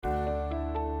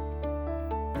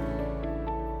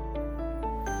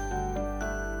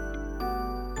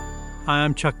Hi,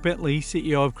 I'm Chuck Bentley,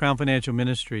 CEO of Crown Financial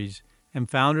Ministries and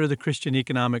founder of the Christian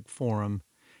Economic Forum.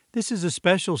 This is a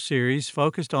special series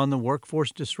focused on the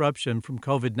workforce disruption from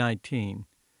COVID-19.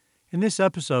 In this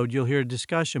episode, you'll hear a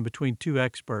discussion between two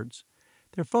experts.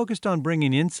 They're focused on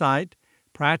bringing insight,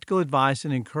 practical advice,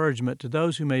 and encouragement to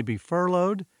those who may be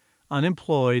furloughed,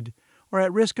 unemployed, or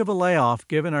at risk of a layoff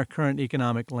given our current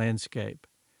economic landscape.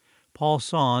 Paul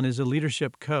Sohn is a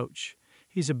leadership coach.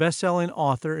 He's a best-selling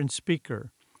author and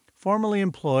speaker. Formerly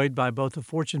employed by both a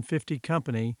Fortune 50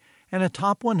 company and a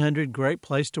Top 100 Great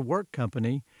Place to Work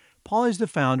company, Paul is the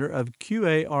founder of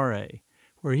QARA,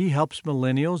 where he helps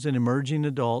millennials and emerging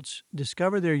adults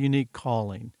discover their unique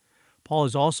calling. Paul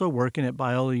is also working at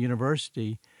Biola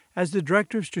University as the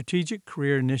Director of Strategic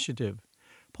Career Initiative.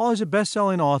 Paul is a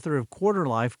best-selling author of Quarter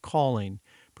Life Calling,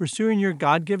 Pursuing Your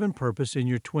God-Given Purpose in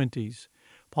Your 20s.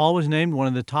 Paul was named one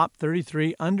of the top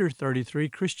 33 under 33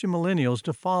 Christian millennials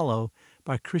to follow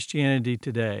by Christianity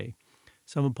Today.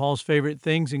 Some of Paul's favorite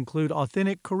things include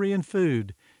authentic Korean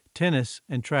food, tennis,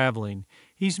 and traveling.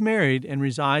 He's married and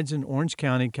resides in Orange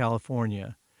County,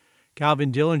 California.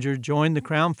 Calvin Dillinger joined the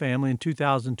Crown family in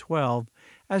 2012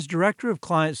 as Director of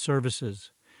Client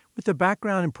Services. With a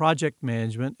background in project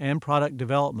management and product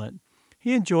development,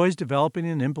 he enjoys developing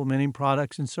and implementing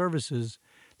products and services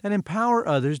that empower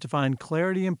others to find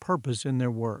clarity and purpose in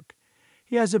their work.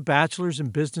 He has a bachelor's in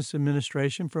business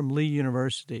administration from Lee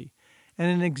University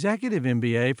and an executive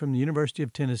MBA from the University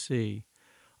of Tennessee.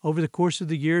 Over the course of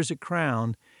the years at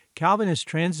Crown, Calvin has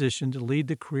transitioned to lead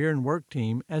the career and work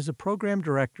team as the program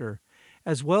director,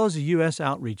 as well as the U.S.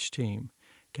 outreach team.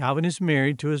 Calvin is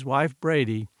married to his wife,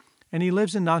 Brady, and he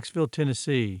lives in Knoxville,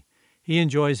 Tennessee. He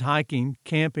enjoys hiking,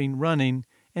 camping, running,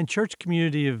 and church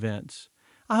community events.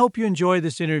 I hope you enjoy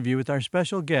this interview with our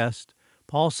special guests,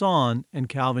 Paul Sohn and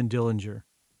Calvin Dillinger.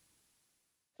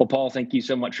 Well, Paul, thank you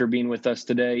so much for being with us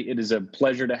today. It is a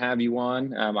pleasure to have you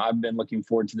on. I've been looking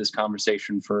forward to this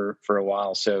conversation for a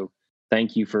while, so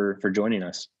thank you for joining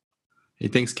us. Hey,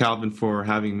 thanks, Calvin, for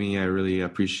having me. I really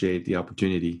appreciate the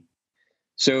opportunity.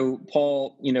 So,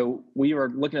 Paul, we are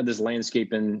looking at this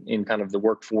landscape in kind of the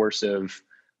workforce of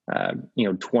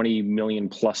 20 million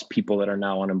plus people that are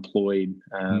now unemployed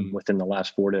within the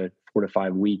last 4 to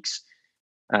 5 weeks.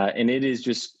 And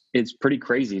it's pretty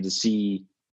crazy to see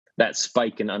that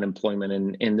spike in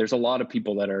unemployment. And there's a lot of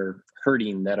people that are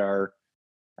hurting, that are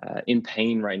in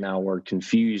pain right now, or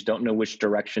confused, don't know which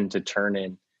direction to turn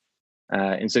in.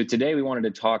 And so today we wanted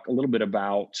to talk a little bit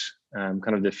about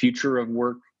kind of the future of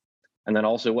work, and then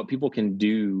also what people can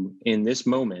do in this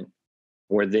moment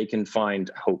where they can find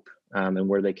hope. And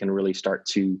where they can really start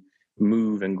to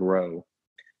move and grow.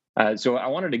 So I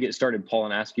wanted to get started, Paul,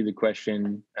 and ask you the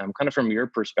question, kind of from your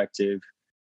perspective,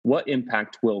 what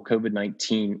impact will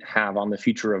COVID-19 have on the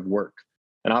future of work?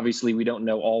 And obviously, we don't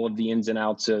know all of the ins and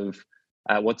outs of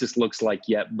what this looks like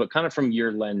yet, but kind of from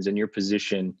your lens and your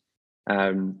position,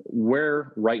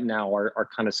 where right now are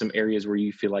kind of some areas where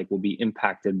you feel like will be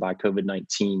impacted by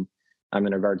COVID-19 in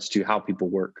regards to how people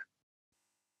work?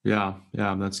 Yeah,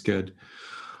 that's good.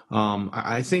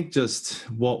 I think just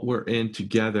what we're in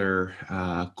together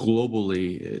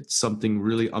globally, it's something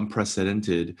really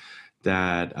unprecedented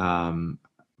that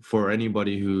for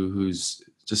anybody who's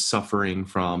just suffering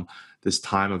from this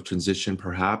time of transition,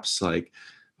 perhaps, like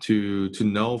to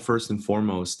know first and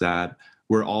foremost that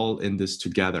we're all in this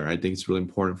together. I think it's really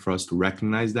important for us to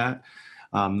recognize that.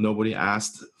 Nobody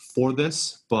asked for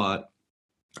this, but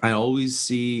I always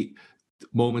see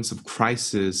moments of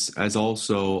crisis as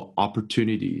also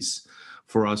opportunities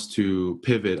for us to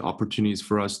pivot, opportunities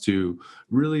for us to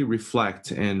really reflect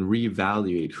and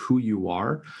reevaluate who you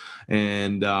are.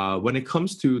 And when it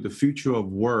comes to the future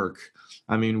of work,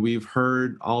 I mean, we've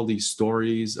heard all these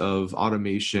stories of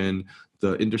automation,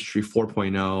 the industry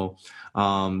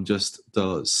 4.0, just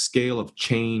the scale of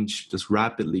change, just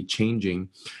rapidly changing.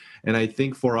 And I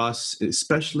think for us,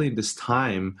 especially in this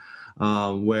time,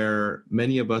 where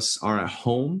many of us are at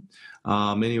home,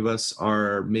 many of us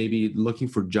are maybe looking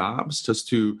for jobs, just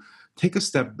to take a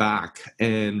step back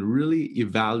and really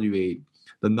evaluate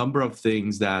the number of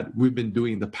things that we've been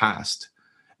doing in the past.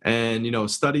 And,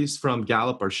 studies from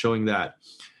Gallup are showing that,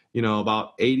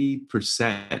 about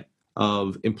 80%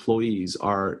 of employees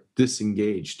are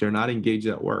disengaged. They're not engaged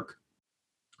at work.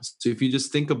 So if you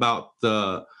just think about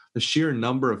the sheer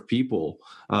number of people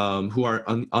who are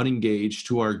unengaged,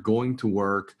 who are going to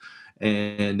work,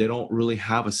 and they don't really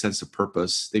have a sense of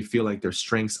purpose. They feel like their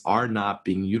strengths are not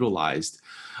being utilized.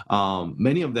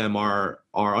 Many of them are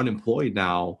unemployed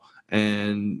now,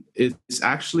 and it's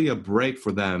actually a break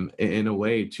for them in a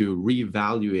way to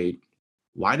reevaluate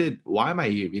why am I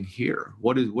even here?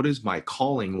 What is my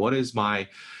calling? What is my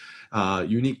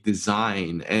unique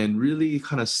design, and really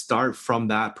kind of start from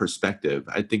that perspective,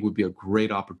 I think would be a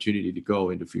great opportunity to go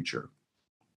in the future.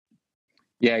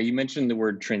 Yeah, you mentioned the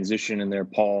word transition in there,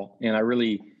 Paul, and I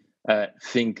really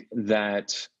think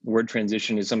that the word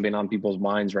transition is something on people's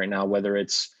minds right now, whether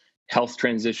it's health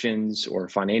transitions or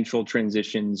financial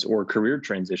transitions or career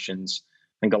transitions.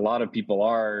 I think a lot of people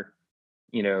are,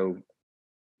 you know,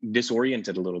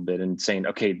 disoriented a little bit and saying,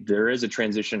 okay, there is a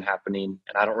transition happening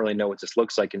and I don't really know what this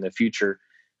looks like in the future.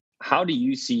 How do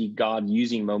you see God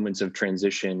using moments of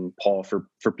transition, Paul,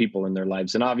 for people in their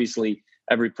lives? And obviously,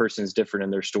 every person is different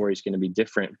and their story is going to be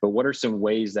different. But what are some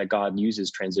ways that God uses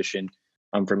transition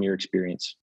from your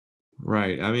experience?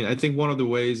 Right. I mean, I think one of the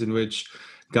ways in which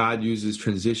God uses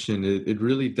transition, it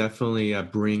really definitely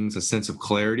brings a sense of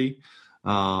clarity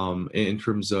in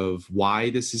terms of why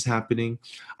this is happening.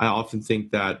 I often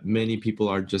think that many people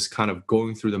are just kind of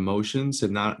going through the motions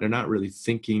and they're not really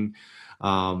thinking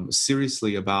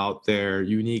seriously about their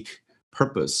unique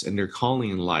purpose and their calling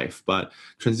in life. But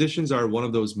transitions are one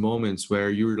of those moments where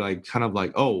you're like, kind of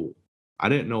like, oh, I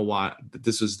didn't know why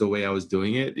this was the way I was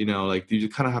doing it. You know, like you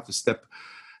kind of have to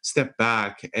step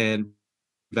back and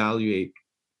evaluate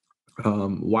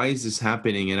why is this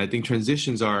happening. And I think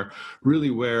transitions are really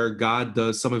where God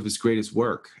does some of his greatest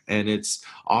work, and it's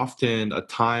often a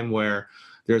time where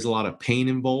there's a lot of pain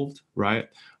involved, right?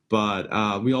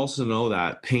 But we also know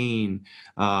that pain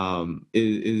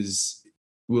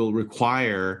will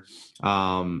require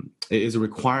is a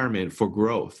requirement for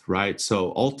growth, right?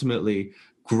 So ultimately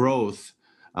growth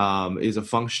is a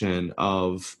function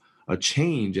of a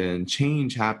change, and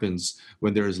change happens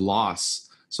when there is loss.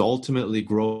 So ultimately,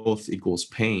 growth equals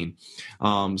pain.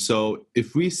 So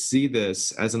if we see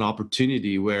this as an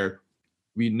opportunity where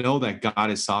we know that God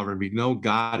is sovereign, we know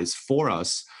God is for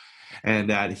us, and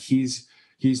that He's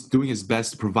doing His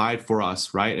best to provide for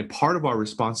us, right? And part of our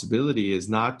responsibility is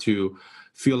not to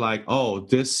feel like, oh,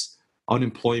 this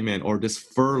unemployment or this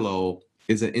furlough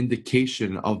is an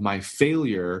indication of my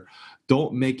failure.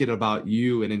 Don't make it about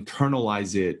you and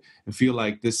internalize it and feel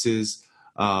like this is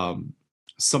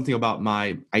something about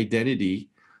my identity,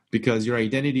 because your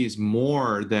identity is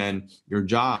more than your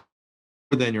job,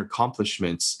 more than your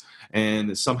accomplishments.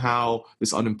 And somehow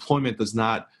this unemployment does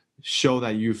not show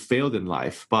that you failed in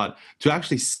life, but to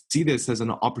actually see this as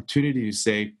an opportunity to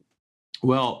say,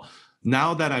 well,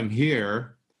 now that I'm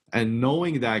here and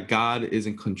knowing that God is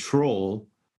in control,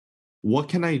 what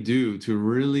can I do to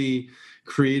really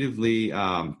creatively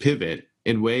pivot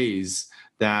in ways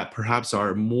that perhaps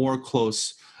are more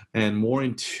close and more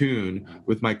in tune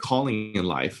with my calling in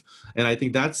life? And I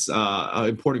think that's an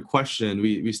important question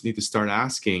we need to start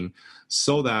asking,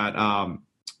 so that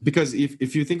because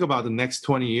if you think about the next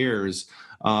 20 years,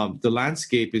 the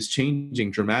landscape is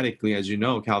changing dramatically, as you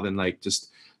know, Calvin. Like, just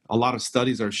a lot of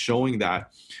studies are showing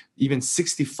that even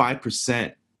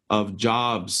 65% of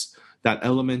jobs that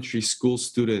elementary school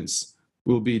students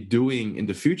will be doing in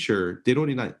the future, they don't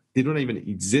even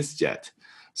exist yet.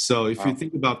 So if you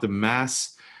think about the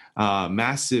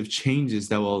massive changes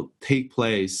that will take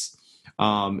place,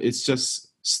 it's just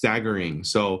staggering.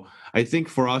 So I think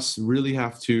for us, really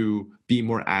have to be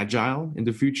more agile in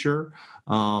the future.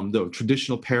 The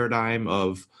traditional paradigm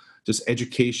of just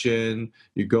education,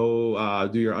 you go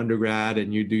do your undergrad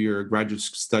and you do your graduate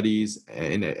studies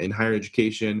in higher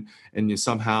education, and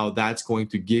somehow that's going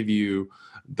to give you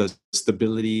the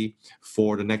stability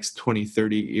for the next 20,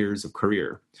 30 years of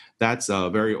career. That's a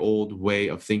very old way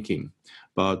of thinking.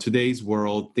 But today's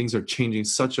world, things are changing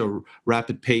such a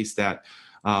rapid pace that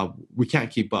we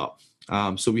can't keep up.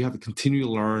 So we have to continue to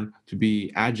learn to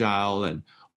be agile and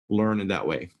learn in that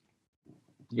way.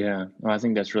 Yeah, I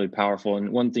think that's really powerful. And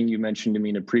one thing you mentioned to me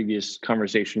in a previous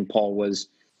conversation, Paul, was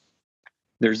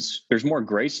there's more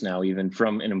grace now, even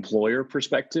from an employer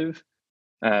perspective.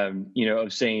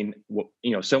 Of saying,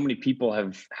 so many people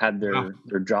have had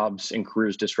their jobs and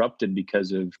careers disrupted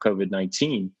because of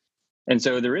COVID-19, and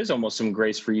so there is almost some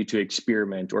grace for you to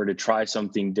experiment or to try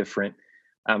something different.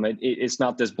 It's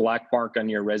not this black mark on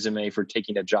your resume for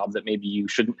taking a job that maybe you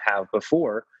shouldn't have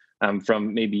before.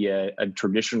 From maybe a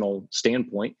traditional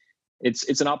standpoint,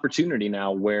 it's an opportunity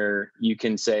now where you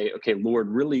can say, okay, Lord,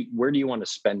 really, where do you want to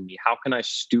spend me? How can I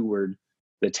steward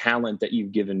the talent that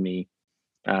you've given me?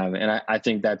 And I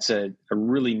think that's a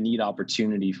really neat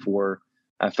opportunity for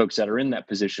folks that are in that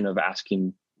position of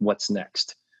asking what's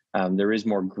next. There is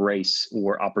more grace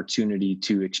or opportunity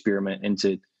to experiment and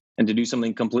to do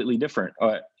something completely different,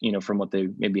 from what they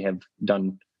maybe have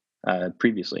done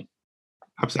previously.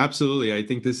 Absolutely. I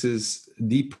think this is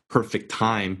the perfect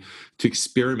time to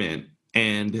experiment,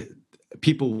 and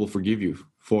people will forgive you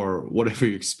for whatever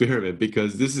you experiment,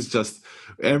 because this is just,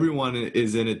 everyone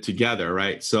is in it together,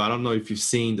 right? So I don't know if you've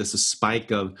seen this a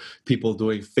spike of people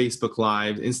doing Facebook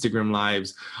lives, Instagram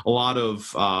lives, a lot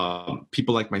of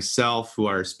people like myself who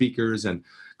are speakers and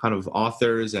kind of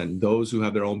authors, and those who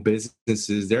have their own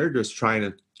businesses. They're just trying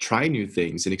to try new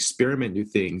things and experiment new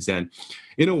things. And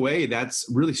in a way, that's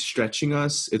really stretching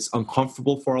us. It's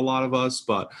uncomfortable for a lot of us,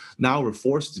 but now we're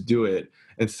forced to do it.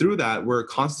 And through that, we're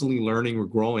constantly learning, we're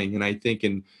growing. And I think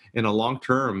in a long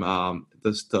term,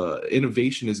 the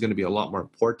innovation is going to be a lot more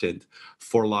important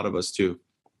for a lot of us too.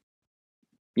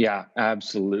 Yeah,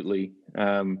 absolutely.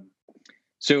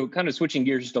 So kind of switching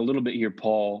gears just a little bit here,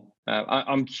 Paul,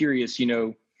 I'm curious,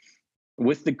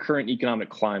 with the current economic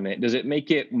climate, does it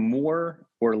make it more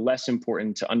or less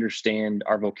important to understand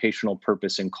our vocational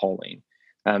purpose and calling?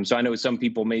 So I know some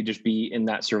people may just be in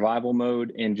that survival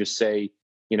mode and just say,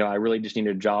 I really just need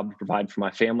a job to provide for my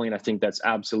family. And I think that's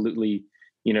absolutely,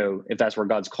 if that's where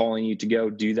God's calling you to go,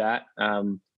 do that.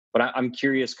 But I'm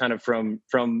curious kind of from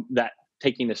that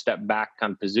taking a step back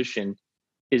kind of position,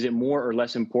 is it more or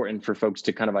less important for folks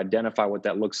to kind of identify what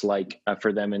that looks like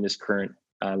for them in this current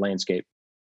landscape?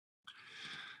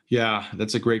 Yeah,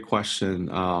 that's a great question.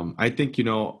 I think,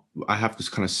 I have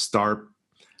to kind of start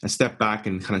and step back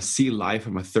and kind of see life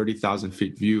from a 30,000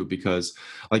 feet view, because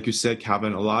like you said,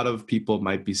 Calvin, a lot of people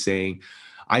might be saying,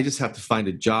 I just have to find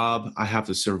a job. I have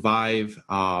to survive.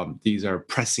 These are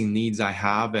pressing needs I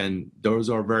have, and those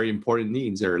are very important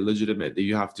needs. They're legitimate.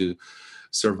 You have to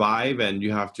survive, and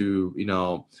you have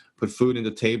to, put food in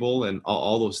the table and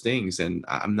all those things. And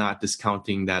I'm not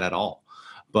discounting that at all.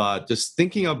 But just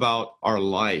thinking about our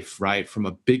life, right, from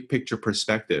a big picture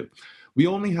perspective, we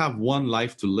only have one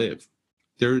life to live.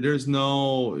 There's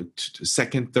no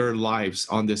second, third lives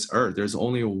on this earth. There's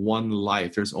only one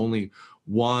life. There's only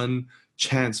one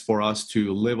chance for us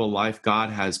to live a life God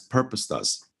has purposed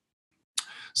us.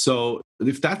 So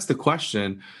if that's the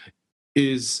question,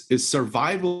 is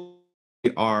survival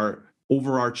our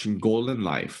overarching goal in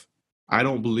life? I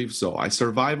don't believe so.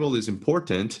 Survival is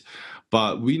important,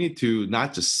 but we need to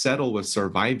not just settle with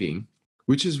surviving,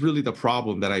 which is really the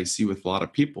problem that I see with a lot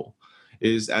of people,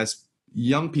 is as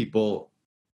young people,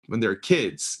 when they're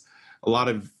kids, a lot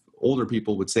of older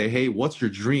people would say, hey, what's your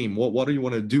dream? What do you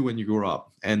want to do when you grow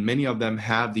up? And many of them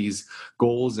have these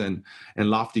goals and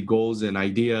lofty goals and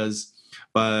ideas.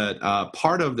 But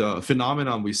part of the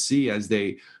phenomenon we see as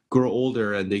they grow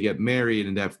older and they get married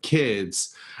and they have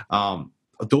kids,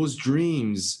 those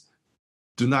dreams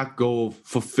do not go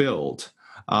fulfilled.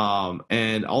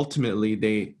 And ultimately,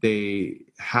 they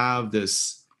have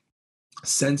this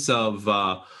sense of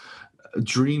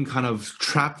dream kind of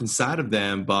trapped inside of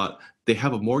them, but they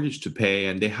have a mortgage to pay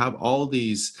and they have all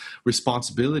these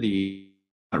responsibilities,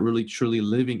 not really truly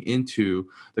living into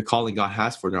the calling God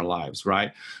has for their lives,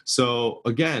 right? So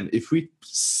again, if we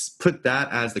put that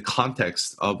as the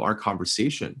context of our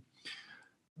conversation,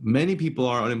 many people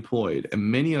are unemployed, and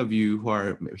many of you who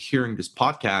are hearing this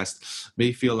podcast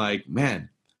may feel like, man,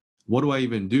 what do I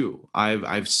even do?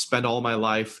 I've spent all my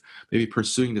life maybe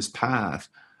pursuing this path.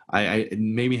 I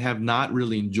maybe have not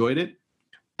really enjoyed it,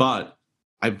 but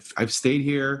I've stayed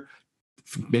here.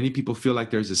 Many people feel like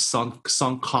there's a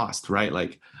sunk cost, right?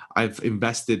 Like I've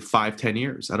invested 5-10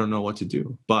 years. I don't know what to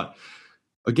do. But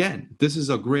again, this is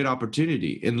a great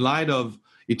opportunity in light of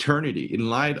eternity, in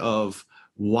light of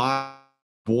why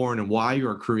you're born and why you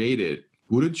are created.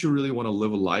 Wouldn't you really want to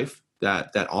live a life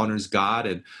that honors God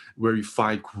and where you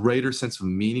find greater sense of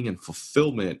meaning and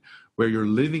fulfillment, where you're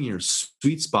living your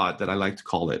sweet spot, that I like to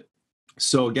call it?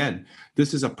 So again,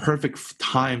 this is a perfect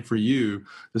time for you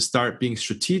to start being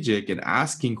strategic and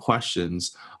asking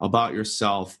questions about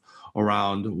yourself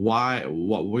around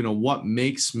what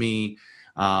makes me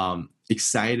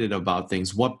excited about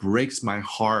things, what breaks my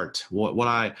heart,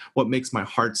 what makes my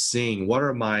heart sing, what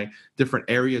are my different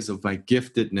areas of my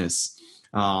giftedness,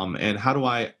 and how do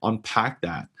I unpack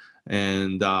that?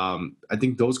 And I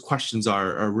think those questions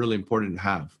are really important to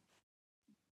have.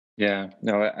 Yeah,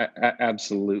 no,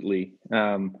 absolutely.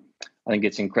 I think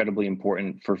it's incredibly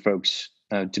important for folks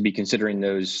to be considering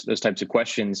those types of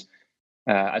questions.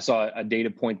 I saw a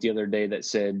data point the other day that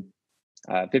said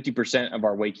 50% of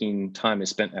our waking time is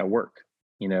spent at work.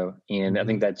 And I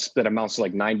think that amounts to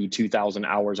like 92,000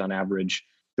 hours on average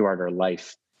throughout our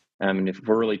life. And if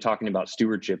we're really talking about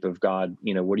stewardship of God,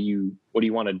 what do you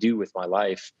want to do with my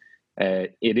life?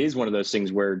 It is one of those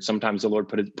things where sometimes the Lord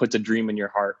puts a dream in your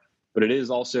heart. But it is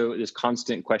also this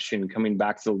constant question coming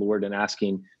back to the Lord and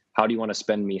asking, how do you want to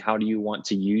spend me? How do you want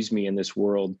to use me in this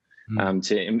world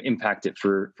to impact it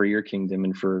for your kingdom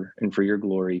and for your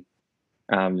glory?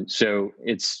 So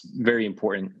it's very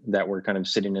important that we're kind of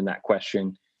sitting in that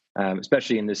question.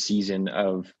 especially in this season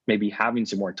of maybe having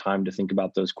some more time to think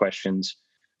about those questions.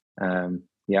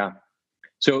 Yeah.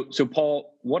 So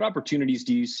Paul, what opportunities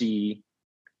do you see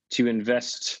to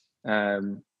invest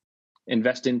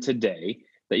in today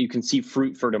that you can see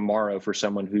fruit for tomorrow for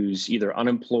someone who's either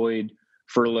unemployed,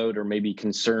 furloughed, or maybe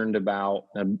concerned about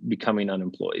becoming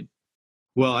unemployed?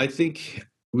 Well, I think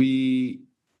we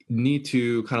need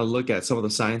to kind of look at some of the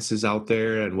sciences out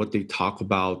there and what they talk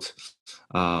about,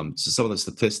 so some of the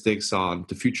statistics on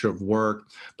the future of work.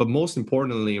 But most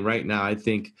importantly, right now, I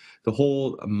think the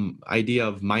whole idea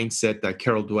of mindset that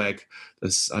Carol Dweck,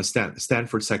 the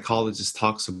Stanford psychologist,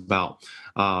 talks about.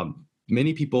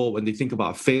 Many people, when they think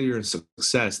about failure and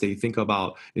success, they think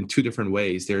about in two different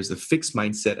ways. There's a fixed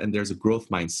mindset and there's a growth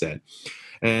mindset.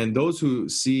 And those who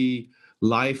see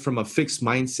life from a fixed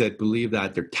mindset believe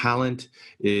that their talent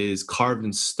is carved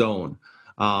in stone.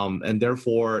 And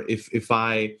therefore, if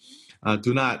I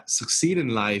do not succeed in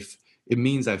life, it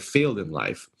means I failed in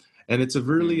life. And it's a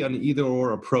really an either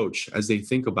or approach as they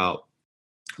think about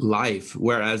life.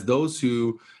 Whereas those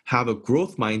who have a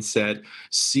growth mindset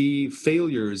see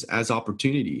failures as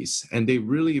opportunities, and they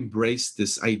really embrace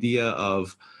this idea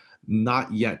of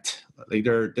not yet. Like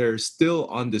they're still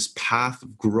on this path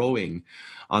of growing,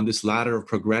 on this ladder of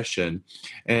progression.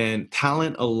 And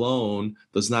talent alone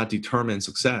does not determine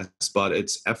success, but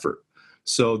it's effort.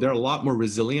 So they're a lot more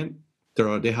resilient.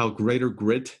 They have greater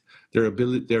grit. Their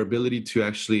ability to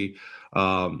actually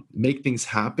make things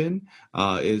happen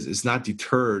is not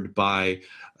deterred by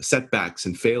setbacks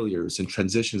and failures and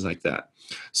transitions like that.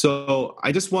 So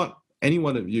I just want any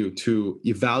one of you to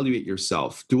evaluate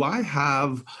yourself. Do I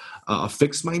have a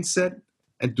fixed mindset,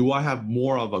 and do I have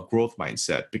more of a growth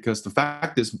mindset? Because the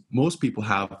fact is, most people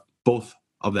have both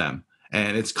of them,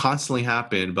 and it's constantly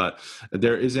happened, but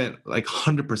there isn't like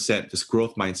 100% this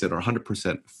growth mindset or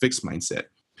 100% fixed mindset.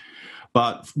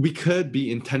 But we could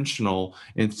be intentional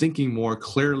in thinking more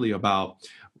clearly about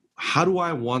how do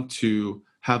I want to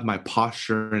have my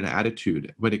posture and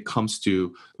attitude when it comes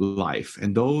to life.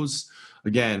 And those,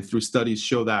 again, through studies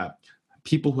show that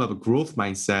people who have a growth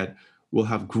mindset will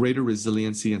have greater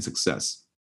resiliency and success.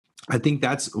 I think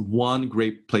that's one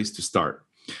great place to start.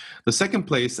 The second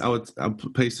place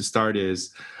place to start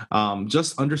is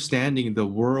just understanding the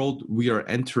world we are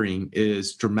entering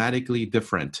is dramatically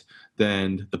different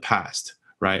than the past,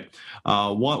 right?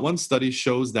 One study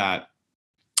shows that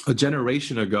a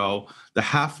generation ago, the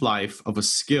half-life of a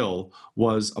skill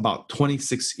was about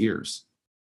 26 years.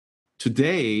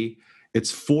 Today,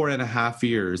 it's 4.5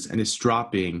 years, and it's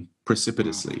dropping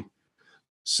precipitously.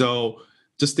 So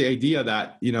just the idea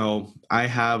that, I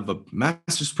have a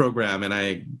master's program and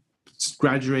I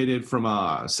graduated from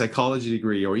a psychology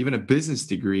degree or even a business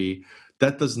degree,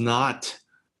 that does not,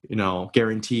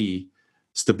 guarantee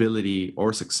stability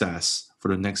or success for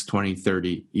the next 20,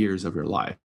 30 years of your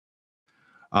life.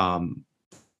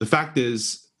 The fact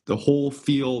is, the whole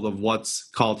field of what's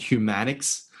called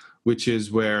humanics, which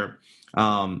is where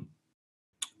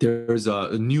there's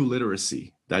a new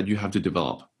literacy that you have to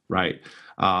develop, right?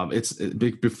 It's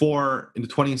before in the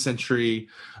 20th century,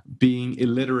 being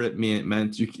illiterate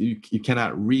meant you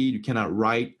cannot read, you cannot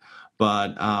write.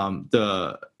 But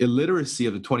the illiteracy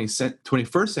of the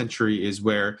 21st century is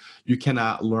where you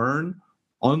cannot learn,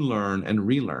 unlearn, and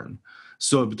relearn.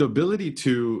 So the ability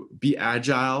to be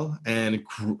agile and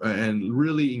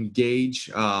really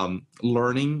engage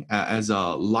learning as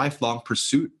a lifelong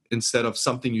pursuit instead of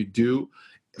something you do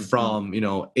from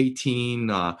 18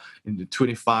 into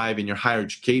 25 in your higher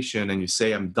education and you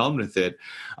say I'm done with it,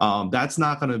 that's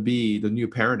not going to be the new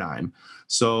paradigm.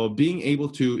 So being able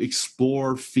to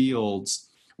explore fields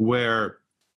where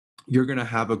you're going to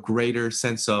have a greater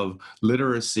sense of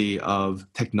literacy, of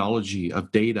technology, of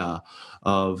data,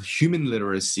 of human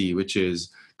literacy, which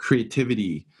is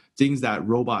creativity, things that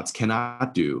robots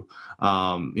cannot do.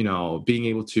 Being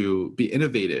able to be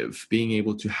innovative, being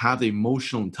able to have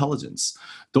emotional intelligence.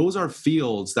 Those are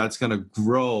fields that's going to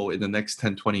grow in the next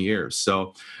 10, 20 years.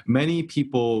 So many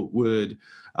people would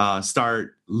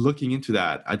start looking into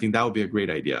that. I think that would be a great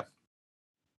idea.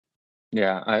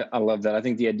 Yeah, I love that. I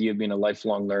think the idea of being a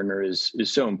lifelong learner is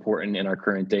so important in our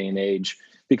current day and age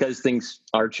because things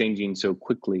are changing so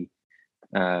quickly.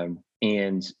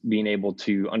 And being able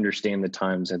to understand the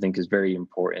times, I think, is very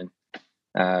important.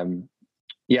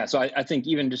 So I think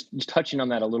even just touching on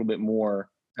that a little bit more,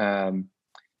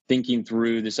 thinking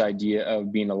through this idea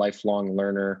of being a lifelong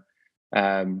learner,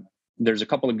 there's a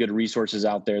couple of good resources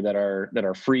out there that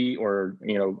are free or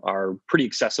are pretty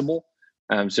accessible.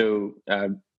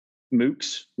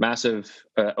 MOOCs, massive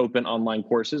open online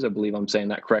courses, I believe I'm saying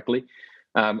that correctly,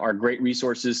 are great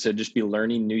resources to just be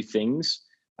learning new things.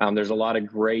 There's a lot of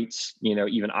great,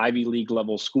 even Ivy League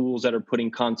level schools that are putting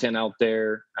content out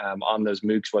there on those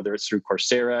MOOCs, whether it's through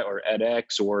Coursera or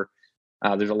edX, or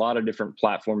there's a lot of different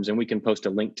platforms, and we can post a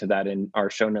link to that in our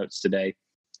show notes today.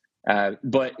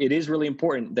 But it is really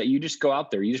important that you just go out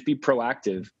there, you just be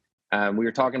proactive. We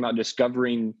were talking about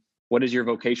discovering what is your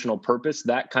vocational purpose.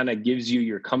 That kind of gives you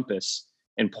your compass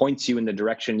and points you in the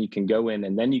direction you can go in.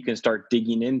 And then you can start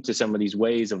digging into some of these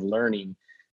ways of learning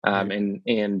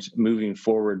and moving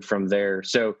forward from there.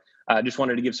 So I just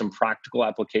wanted to give some practical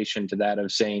application to that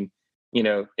of saying, you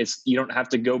don't have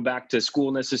to go back to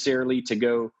school necessarily to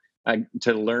go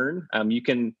to learn. You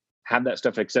can have that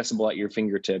stuff accessible at your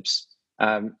fingertips.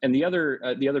 And the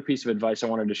other piece of advice I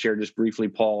wanted to share just briefly,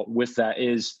 Paul, with that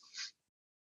is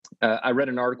I read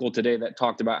an article today that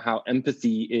talked about how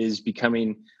empathy is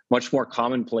becoming much more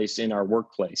commonplace in our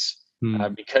workplace.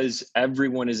 Because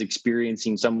everyone is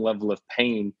experiencing some level of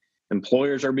pain.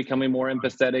 Employers are becoming more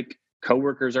empathetic.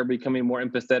 Coworkers are becoming more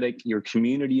empathetic. Your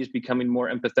community is becoming more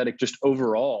empathetic just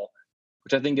overall,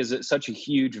 which I think is such a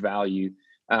huge value.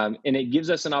 And it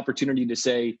gives us an opportunity to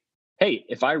say, hey,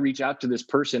 if I reach out to this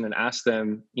person and ask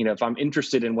them, if I'm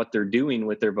interested in what they're doing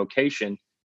with their vocation,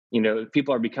 if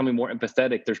people are becoming more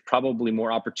empathetic, there's probably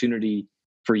more opportunity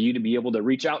for you to be able to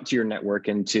reach out to your network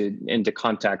and into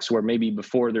contacts where maybe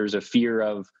before there's a fear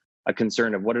of a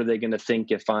concern of what are they going to think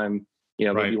if I'm,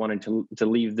 maybe wanting to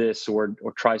leave this or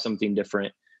try something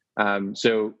different.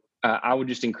 So I would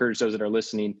just encourage those that are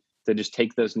listening to just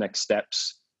take those next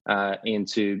steps and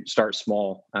to start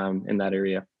small in that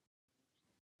area.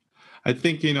 I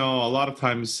think, a lot of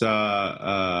times,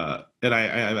 and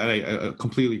I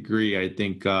completely agree. I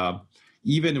think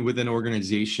even within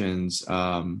organizations,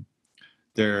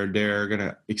 they're going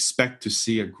to expect to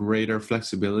see a greater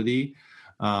flexibility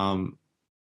from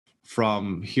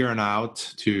here on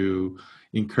out to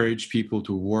encourage people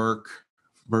to work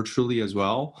virtually as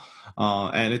well.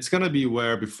 And it's going to be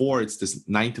where before it's this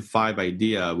 9-to-5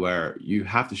 idea where you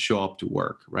have to show up to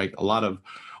work, right? A lot of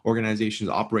organizations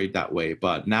operate that way,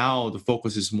 but now the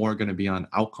focus is more going to be on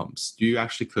outcomes. You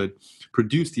actually could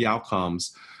produce the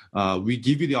outcomes. We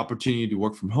give you the opportunity to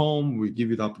work from home. We give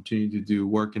you the opportunity to do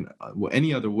work in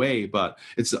any other way, but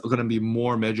it's going to be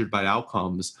more measured by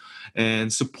outcomes.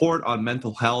 And support on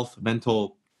mental health,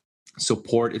 mental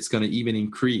support, it's going to even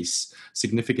increase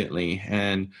significantly.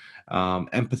 And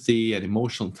empathy and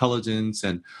emotional intelligence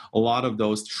and a lot of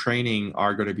those training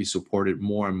are going to be supported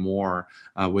more and more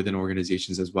within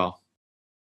organizations as well.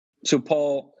 So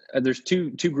Paul, there's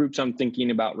two groups I'm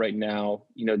thinking about right now.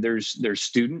 There's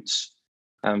students,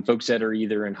 folks that are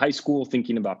either in high school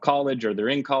thinking about college, or they're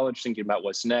in college thinking about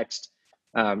what's next,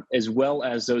 as well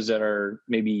as those that are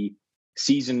maybe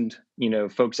seasoned,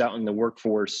 folks out in the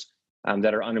workforce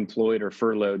that are unemployed or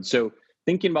furloughed. So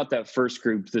thinking about that first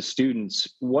group, the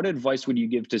students, what advice would you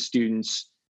give to students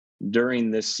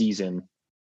during this season?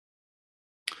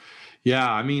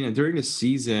 Yeah, I mean, during the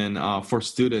season for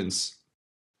students,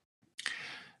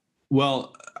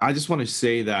 well, I just want to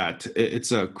say that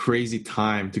it's a crazy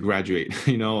time to graduate.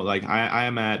 I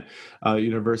am at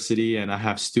university and I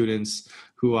have students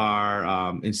who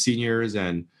are in seniors,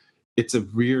 and it's a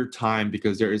weird time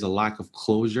because there is a lack of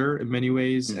closure in many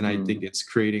ways. Mm-hmm. And I think it's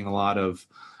creating a lot of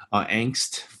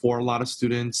angst for a lot of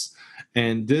students.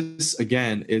 And this,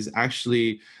 again, is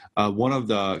actually one of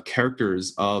the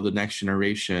characters of the next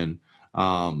generation.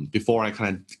 Before I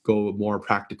kind of go more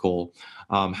practical,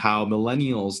 how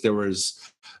millennials, there was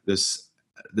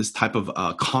this type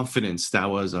of confidence that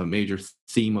was a major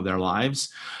theme of their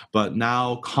lives. But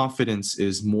now confidence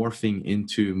is morphing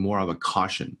into more of a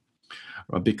caution,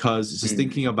 because just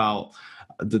thinking about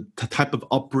the type of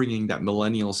upbringing that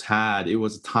millennials had, it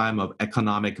was a time of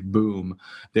economic boom.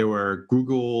 There were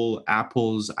Google,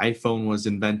 Apple's iPhone was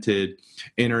invented,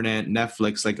 internet,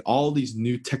 Netflix, like all these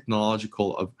new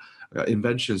technological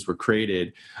inventions were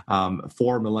created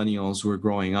for millennials who were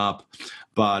growing up.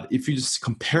 But if you just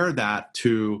compare that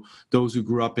to those who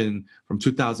grew up from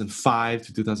 2005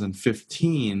 to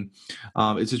 2015,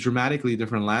 it's a dramatically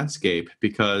different landscape,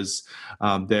 because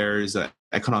there's an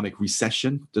economic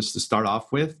recession, just to start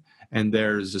off with. And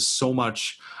there's just so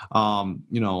much,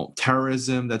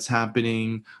 terrorism that's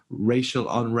happening, racial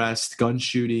unrest, gun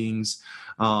shootings,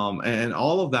 and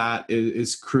all of that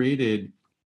is created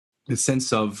a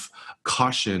sense of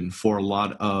caution for a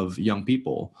lot of young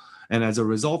people. And as a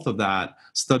result of that,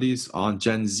 studies on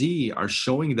Gen Z are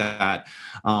showing that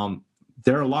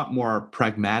they're a lot more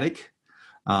pragmatic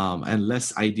and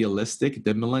less idealistic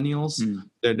than millennials.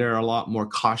 They're a lot more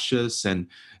cautious and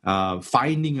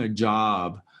finding a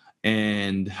job,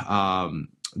 and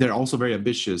they're also very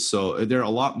ambitious. So they're a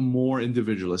lot more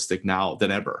individualistic now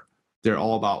than ever. they're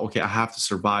all about, okay, I have to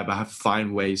survive. I have to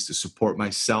find ways to support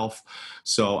myself.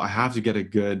 So I have to get a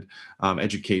good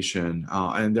education.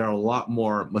 And they're a lot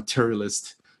more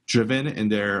materialist driven in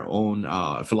their own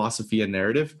philosophy and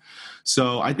narrative.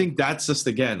 So I think that's just,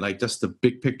 again, like just the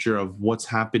big picture of what's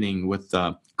happening with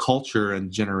culture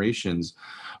and generations.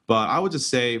 But I would just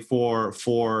say for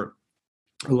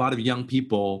a lot of young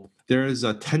people, there is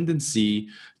a tendency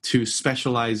to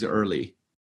specialize early.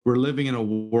 We're living in a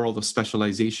world of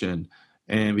specialization.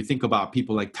 And we think about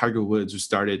people like Tiger Woods, who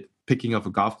started picking up a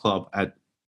golf club at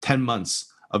 10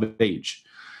 months of age.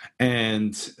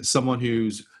 And someone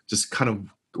who's just kind of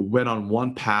went on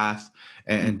one path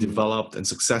and developed and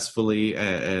successfully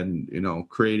and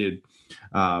created,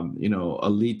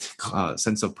 elite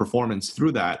sense of performance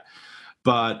through that.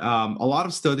 But a lot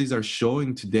of studies are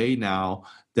showing today now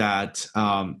that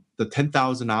the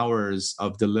 10,000 hours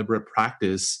of deliberate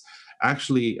practice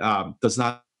actually does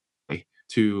not apply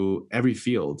to every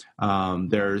field.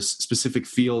 There's specific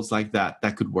fields like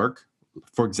that could work.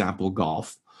 For example,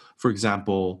 golf. For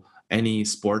example, any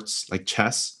sports like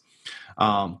chess.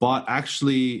 But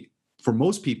actually, for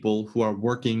most people who are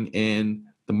working in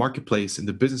the marketplace, in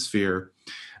the business sphere,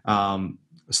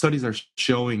 studies are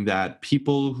showing that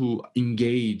people who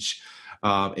engage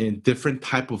in different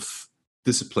type of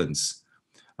disciplines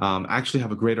actually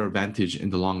have a greater advantage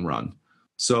in the long run.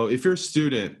 So if you're a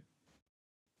student,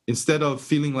 instead of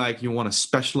feeling like you want to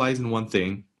specialize in one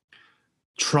thing,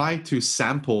 try to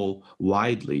sample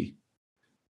widely.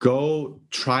 Go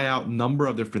try out a number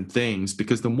of different things,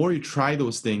 because the more you try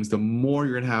those things, the more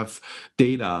you're going to have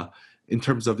data in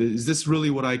terms of, is this really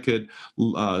what I could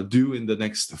do in the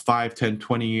next 5, 10,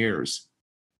 20 years?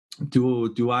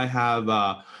 Do I have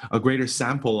a greater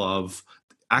sample of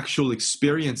actual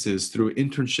experiences through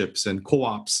internships and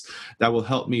co-ops that will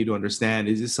help me to understand,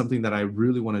 is this something that I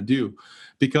really want to do?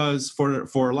 Because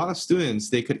for a lot of students,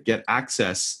 they could get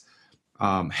access,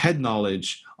 head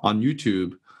knowledge on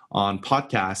YouTube, on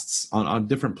podcasts, on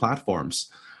different platforms.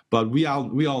 But we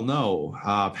all know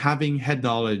having head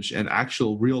knowledge and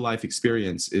actual real life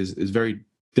experience is very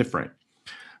different.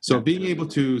 So being able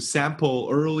to sample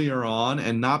earlier on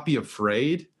and not be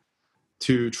afraid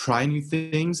to try new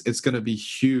things, it's going to be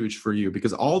huge for you,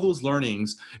 because all those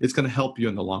learnings, it's going to help you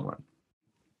in the long run.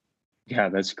 Yeah,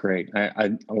 that's great.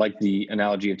 I like the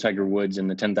analogy of Tiger Woods and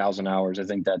the 10,000 hours. I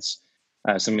think that's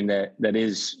something that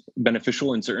is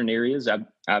beneficial in certain areas.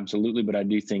 Absolutely. But I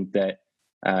do think that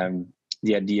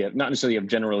the idea, not necessarily of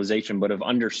generalization, but of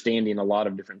understanding a lot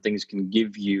of different things can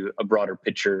give you a broader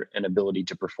picture and ability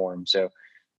to perform. So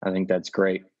I think that's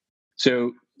great.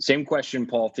 So same question,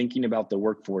 Paul, thinking about the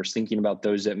workforce, thinking about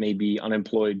those that may be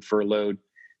unemployed, furloughed,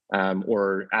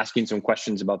 or asking some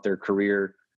questions about their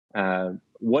career.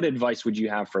 What advice would you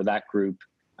have for that group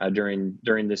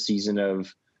during this season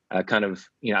of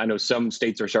I know some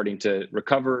states are starting to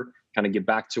recover, kind of get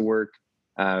back to work.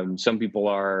 Some people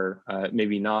are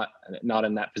maybe not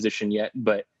in that position yet,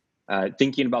 but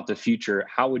thinking about the future,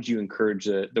 how would you encourage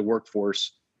the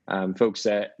workforce, folks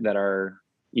that are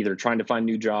either trying to find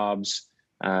new jobs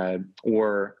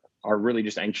or are really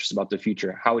just anxious about the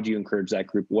future? How would you encourage that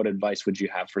group? What advice would you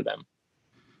have for them?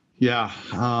 Yeah,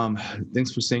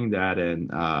 thanks for saying that.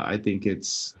 And I think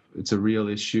it's a real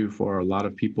issue for a lot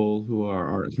of people who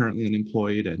are currently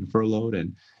unemployed and furloughed.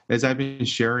 And as I've been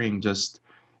sharing, just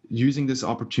using this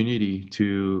opportunity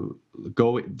to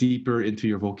go deeper into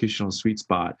your vocational sweet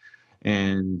spot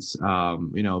and,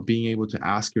 being able to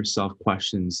ask yourself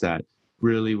questions that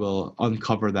really will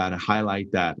uncover that and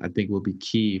highlight that, I think will be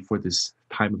key for this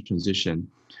time of transition.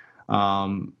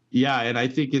 And I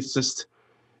think it's just,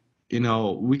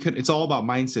 it's all about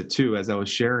mindset too. As I was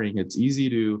sharing, it's easy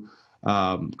to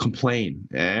complain.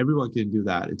 Everyone can do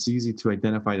that. It's easy to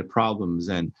identify the problems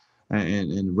and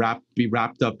be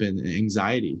wrapped up in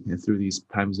anxiety through these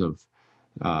times of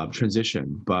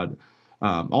transition. But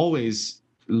always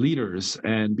leaders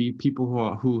and be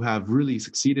people who have really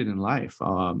succeeded in life,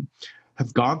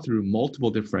 have gone through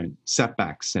multiple different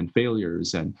setbacks and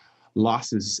failures and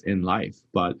losses in life,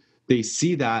 but they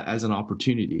see that as an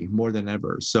opportunity more than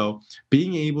ever. So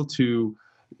being able to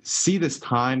see this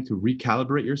time to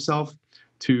recalibrate yourself,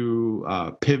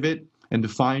 to pivot and to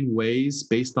find ways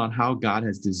based on how God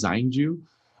has designed you.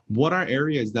 What are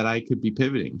areas that I could be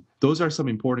pivoting? Those are some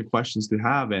important questions to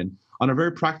have. And on a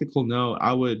very practical note,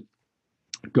 I would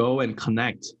go and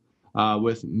connect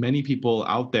with many people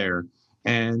out there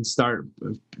and start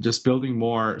just building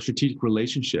more strategic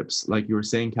relationships. Like you were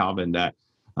saying, Calvin, that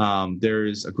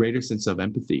there's a greater sense of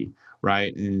empathy,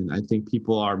 right? And I think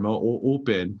people are more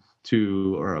open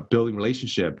to building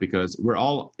relationship because we're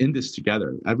all in this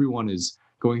together. Everyone is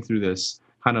going through this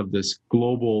kind of this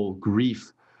global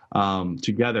grief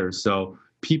together. So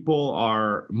people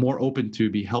are more open to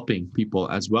be helping people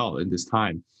as well in this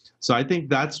time. So I think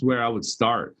that's where I would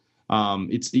start.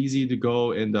 It's easy to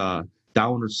go in the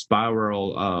downward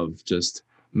spiral of just,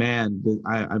 man,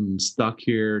 I'm stuck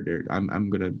here.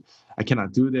 I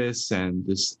cannot do this, and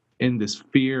this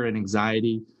fear and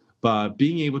anxiety. But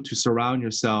being able to surround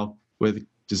yourself with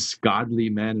just godly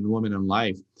men and women in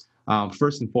life,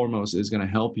 first and foremost, is going to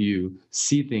help you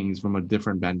see things from a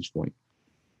different vantage point.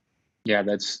 Yeah,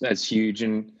 that's huge.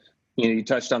 And you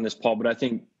touched on this, Paul, but I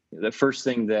think the first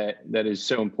thing that is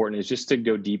so important is just to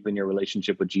go deep in your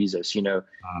relationship with Jesus. He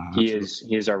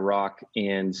is our rock,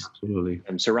 and absolutely,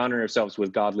 surrounding ourselves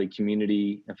with godly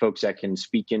community and folks that can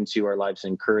speak into our lives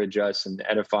and encourage us and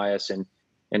edify us and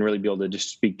really be able to just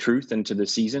speak truth into the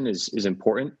season is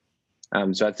important.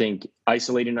 So I think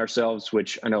isolating ourselves,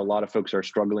 which I know a lot of folks are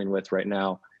struggling with right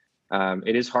now,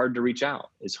 it is hard to reach out.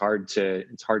 It's hard to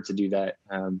do that.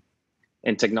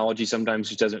 And technology sometimes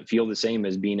just doesn't feel the same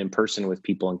as being in person with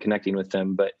people and connecting with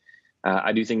them. But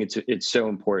I do think it's so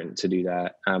important to do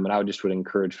that. And I would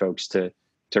encourage folks to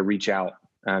reach out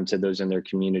to those in their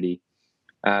community.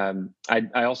 I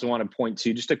also want to point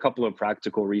to just a couple of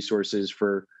practical resources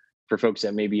for folks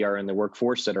that maybe are in the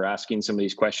workforce that are asking some of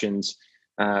these questions.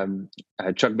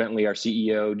 Chuck Bentley, our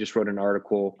CEO, just wrote an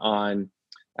article on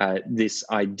this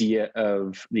idea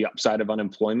of the upside of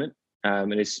unemployment.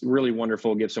 And it's really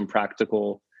wonderful. Give some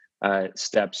practical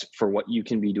steps for what you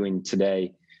can be doing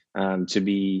today to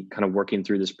be kind of working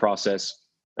through this process.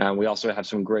 We also have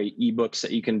some great ebooks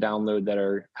that you can download that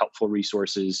are helpful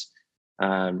resources.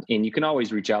 And you can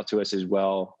always reach out to us as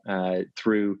well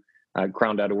through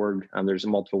crown.org. There's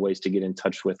multiple ways to get in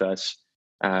touch with us.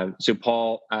 So,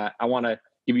 Paul, I want to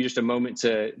give you just a moment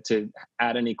to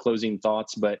add any closing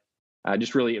thoughts, but I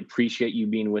just really appreciate you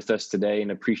being with us today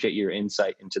and appreciate your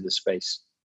insight into the space.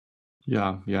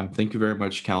 Yeah. Thank you very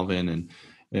much, Calvin. And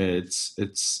it's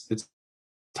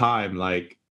time.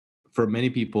 Like, for many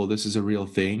people, this is a real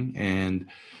thing, and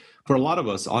for a lot of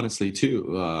us, honestly,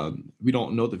 too, we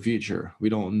don't know the future. We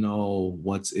don't know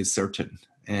what is certain,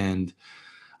 and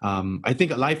I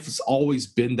think life has always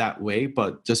been that way.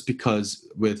 But just because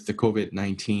with the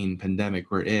COVID-19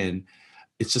 pandemic we're in,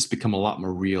 it's just become a lot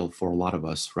more real for a lot of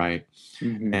us, right?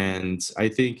 Mm-hmm. And I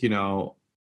think,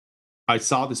 I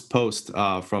saw this post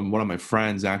from one of my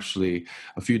friends actually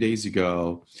a few days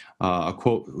ago. A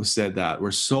quote said that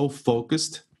we're so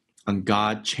focused on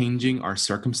God changing our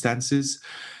circumstances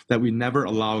that we never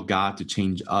allow God to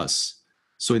change us.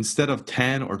 So instead of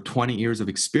 10 or 20 years of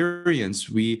experience,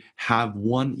 we have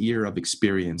 1 year of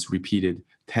experience repeated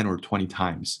 10 or 20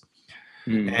 times.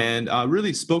 And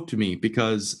really spoke to me,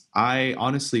 because I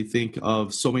honestly think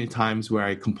of so many times where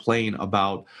I complain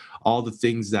about all the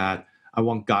things that I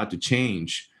want God to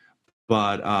change.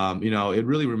 But, it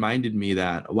really reminded me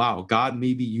that, wow, God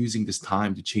may be using this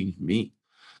time to change me.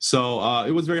 So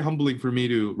it was very humbling for me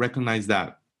to recognize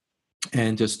that,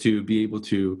 and just to be able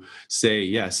to say,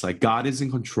 yes, like, God is in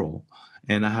control,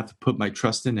 and I have to put my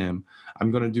trust in him.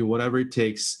 I'm going to do whatever it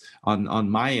takes on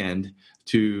my end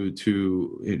to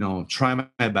try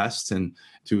my best, and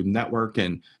to network,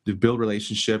 and to build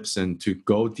relationships, and to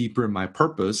go deeper in my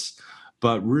purpose.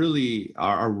 But really,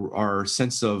 our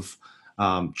sense of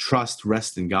trust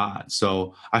rests in God.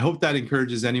 So I hope that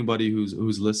encourages anybody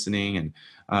who's listening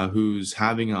and who's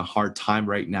having a hard time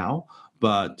right now,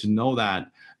 but to know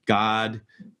that God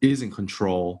is in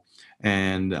control,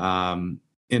 and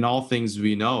in all things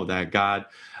we know that God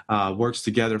works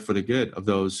together for the good of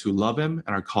those who love him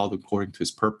and are called according to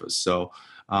his purpose. So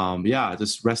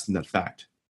just rest in that fact.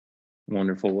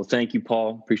 Wonderful. Well, thank you,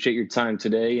 Paul. Appreciate your time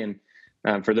today. And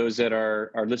for those that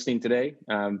are listening today,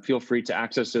 feel free to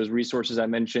access those resources I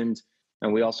mentioned.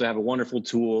 And we also have a wonderful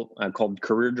tool called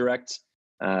Career Direct,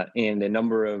 and a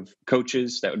number of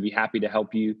coaches that would be happy to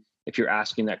help you if you're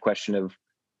asking that question of,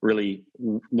 really,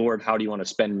 Lord, how do you want to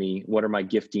spend me? What are my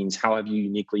giftings? How have you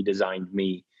uniquely designed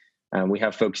me? We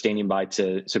have folks standing by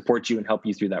to support you and help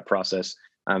you through that process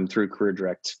through Career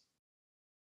Direct.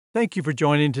 Thank you for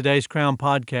joining today's Crown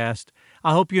Podcast.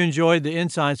 I hope you enjoyed the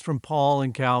insights from Paul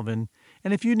and Calvin.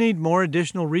 And if you need more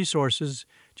additional resources,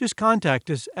 just contact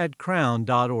us at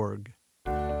crown.org.